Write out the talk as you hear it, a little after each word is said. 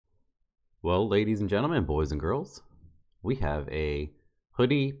Well, ladies and gentlemen, boys and girls, we have a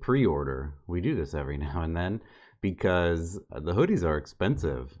hoodie pre-order. We do this every now and then because the hoodies are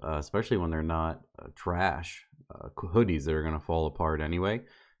expensive, especially when they're not trash hoodies that are going to fall apart anyway.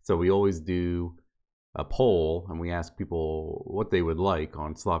 So we always do a poll and we ask people what they would like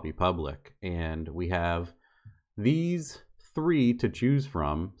on Sloppy Public. And we have these three to choose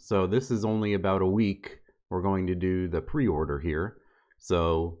from. So this is only about a week. We're going to do the pre-order here.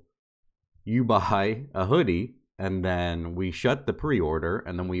 So you buy a hoodie and then we shut the pre-order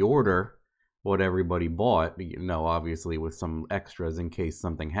and then we order what everybody bought, obviously with some extras in case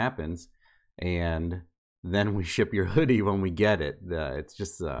something happens, and then we ship your hoodie when we get it. It's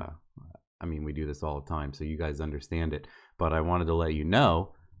just we do this all the time so you guys understand it, but I wanted to let you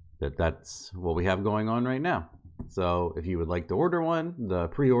know that that's what we have going on right now. So if you would like to order one, the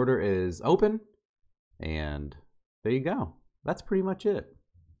pre-order is open, and there you go. That's pretty much it.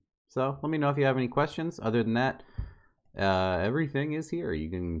 So let me know if you have any questions. Other than that, everything is here. You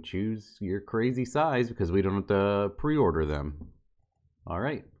can choose your crazy size because we don't have to pre-order them. All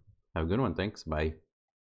right. Have a good one. Thanks. Bye.